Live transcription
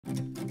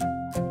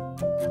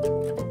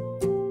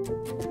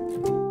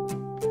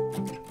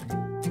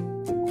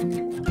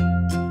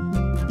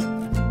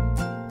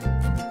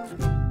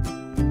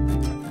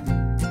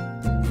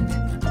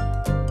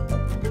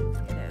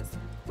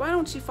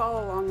don't you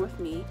follow along with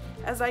me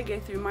as I go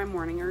through my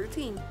morning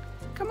routine?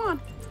 Come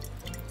on.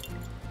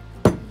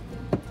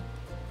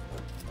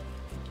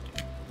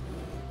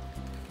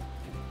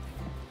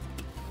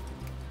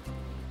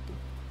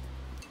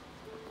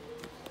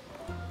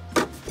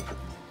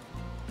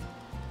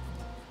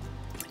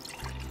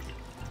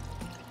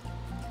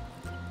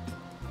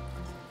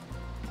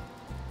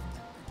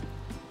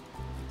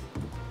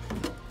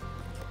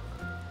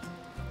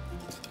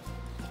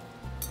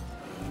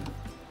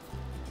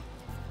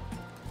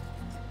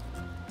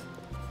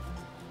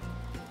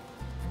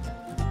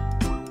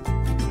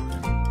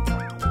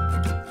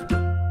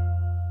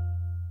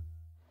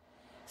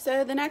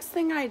 So the next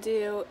thing I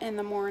do in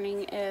the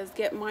morning is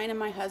get mine and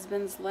my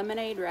husband's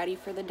lemonade ready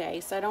for the day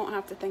so I don't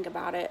have to think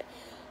about it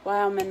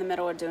while I'm in the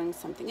middle of doing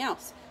something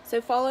else.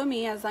 So follow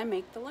me as I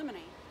make the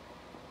lemonade.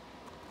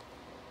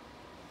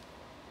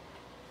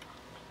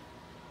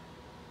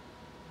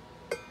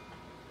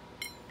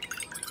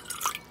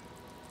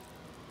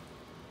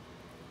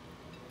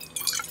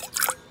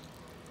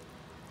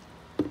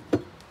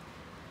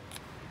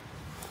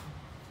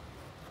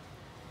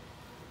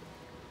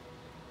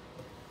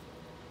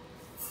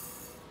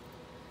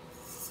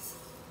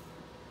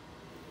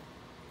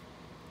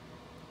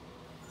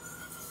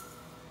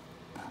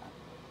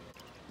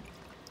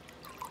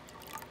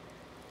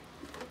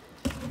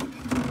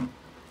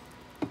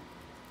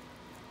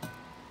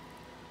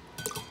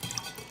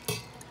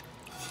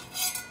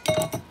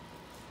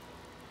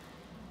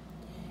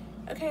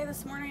 Okay,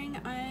 this morning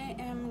I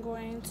am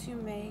going to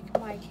make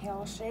my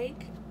kale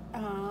shake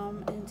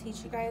and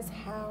teach you guys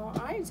how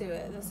I do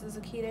it. This is a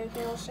keto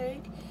kale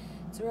shake.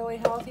 It's really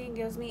healthy and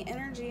gives me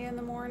energy in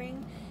the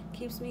morning,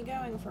 keeps me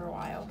going for a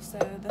while. So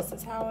this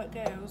is how it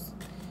goes.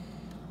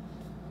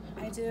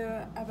 I do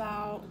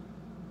about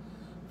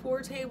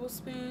 4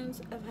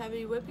 tablespoons of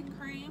heavy whipping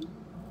cream.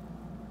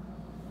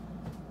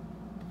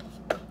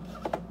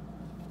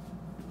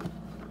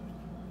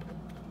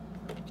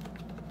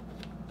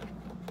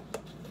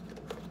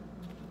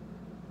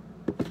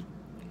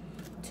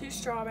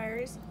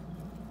 Strawberries.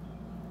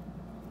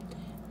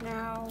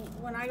 Now,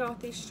 when I got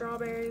these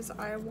strawberries,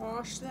 I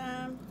washed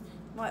them,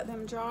 let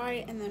them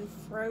dry, and then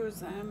froze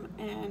them,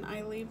 and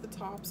I leave the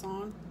tops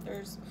on.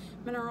 There's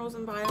minerals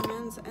and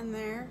vitamins in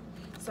there.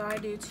 So I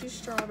do 2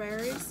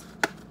 strawberries,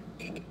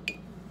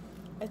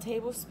 a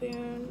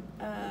tablespoon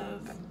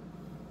of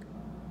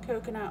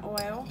coconut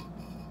oil,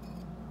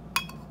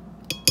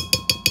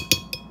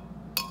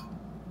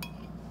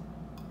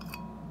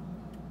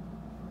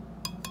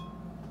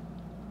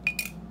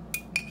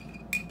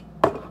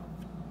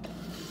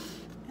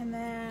 and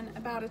then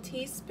about a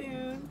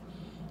teaspoon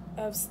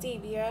of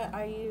stevia.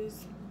 I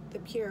use the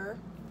pure.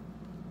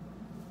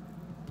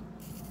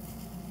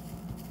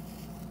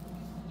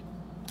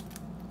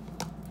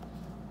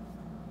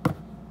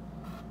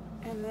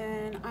 And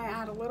then I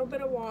add a little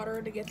bit of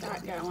water to get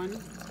that going.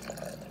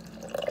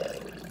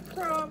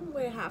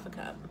 Probably a half a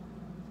cup.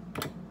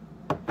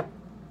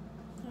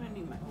 I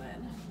need my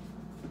lid.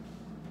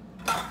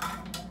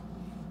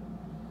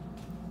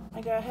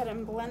 I go ahead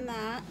and blend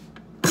that.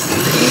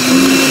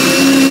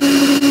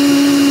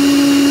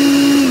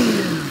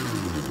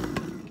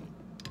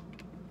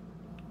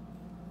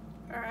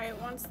 Alright,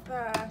 once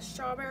the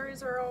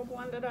strawberries are all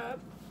blended up,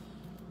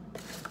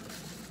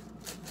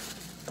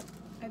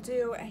 I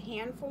do a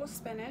handful of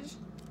spinach.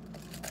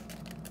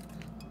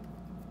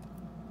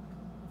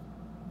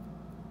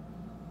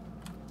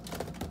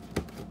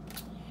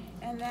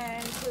 And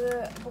then to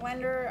the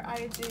blender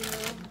I do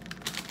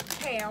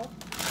kale.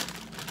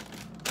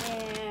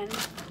 And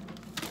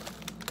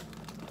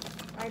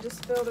I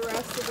just fill the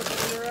rest of the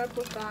blender up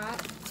with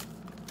that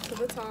to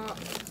the top.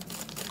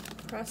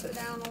 Press it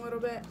down a little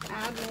bit,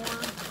 add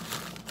more.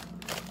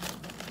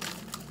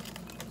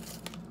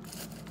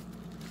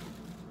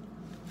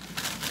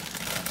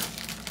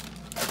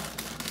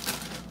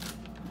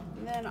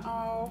 And then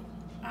I'll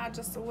add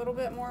just a little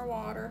bit more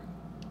water.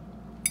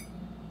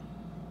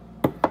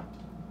 And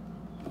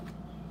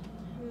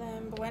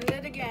then blend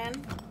it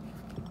again.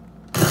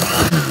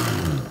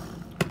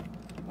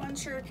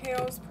 Once your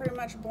kale is pretty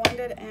much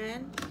blended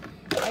in,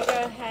 I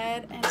go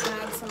ahead and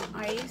add some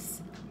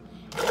ice.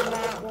 And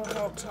that will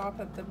help chop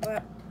up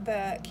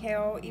the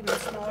kale even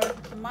smaller.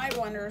 My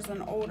blender is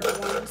an older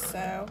one,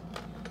 so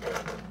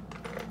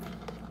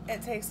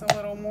it takes a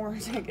little more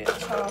to get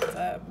chopped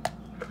up.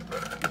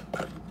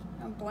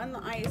 I'll blend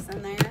the ice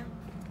in there.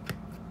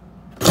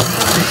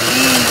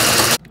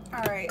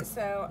 Alright,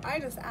 so I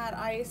just add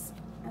ice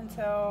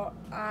until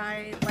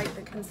I like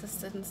the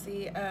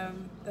consistency of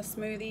the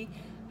smoothie.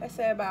 I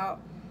say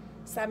about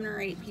 7 or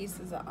 8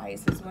 pieces of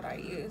ice is what I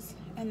use.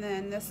 And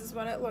then this is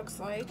what it looks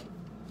like.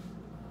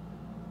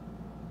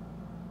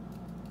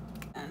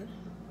 And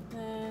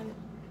then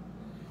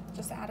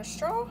just add a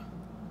straw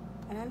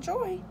and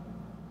enjoy.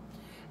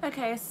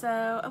 Okay,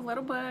 so a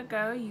little bit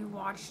ago you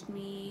watched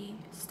me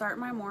start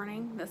my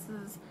morning. This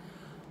is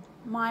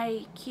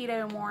my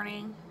keto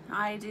morning.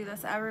 I do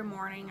this every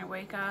morning. I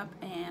wake up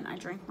and I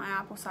drink my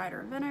apple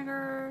cider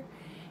vinegar.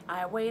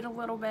 I wait a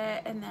little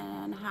bit and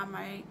then have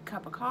my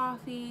cup of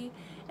coffee,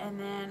 and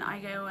then I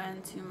go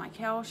into my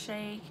kale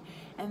shake.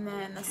 And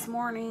then this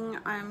morning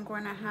I'm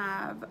going to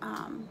have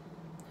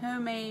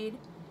homemade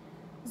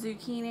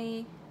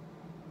zucchini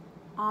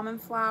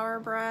almond flour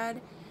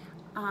bread.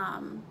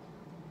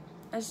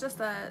 It's just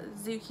a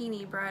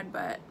zucchini bread,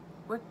 but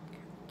with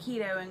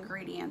keto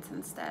ingredients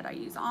instead. I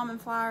use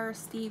almond flour,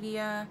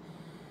 stevia,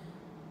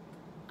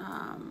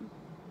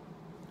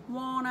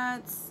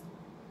 walnuts,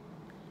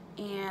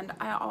 and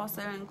I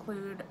also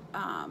include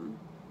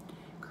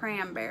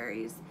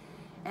cranberries.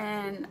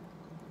 And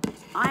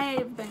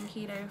I've been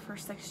keto for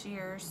 6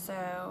 years,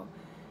 so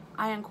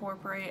I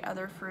incorporate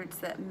other fruits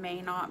that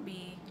may not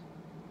be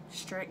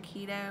strict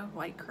keto,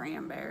 like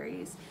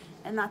cranberries,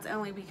 and that's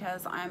only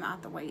because I'm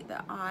at the weight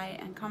that I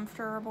am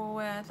comfortable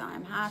with,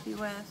 I'm happy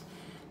with.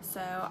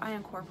 So I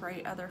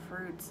incorporate other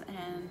fruits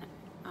and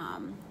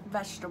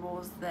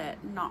vegetables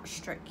that not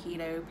strict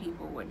keto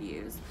people would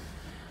use.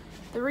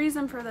 The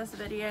reason for this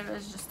video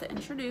is just to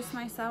introduce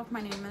myself.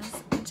 My name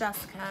is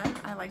Jessica.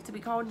 I like to be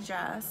called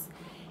Jess,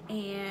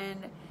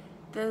 and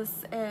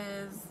this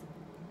is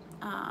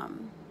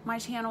my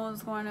channel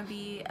is going to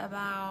be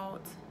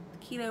about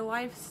keto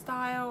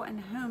lifestyle and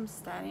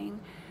homesteading.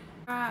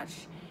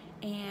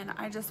 And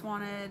I just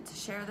wanted to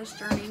share this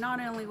journey not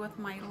only with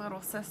my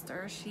little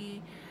sister.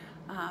 She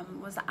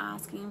was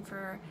asking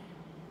for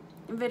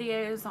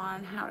videos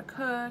on how to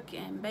cook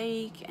and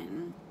bake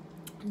and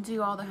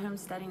do all the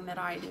homesteading that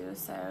I do,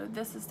 so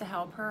this is to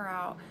help her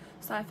out.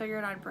 So I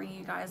figured I'd bring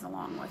you guys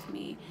along with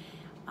me.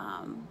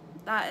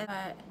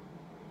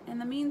 In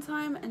the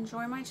meantime,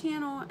 enjoy my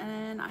channel,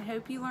 and I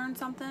hope you learned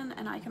something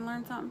and I can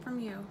learn something from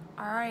you.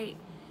 All right,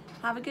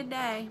 have a good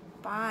day.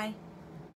 Bye.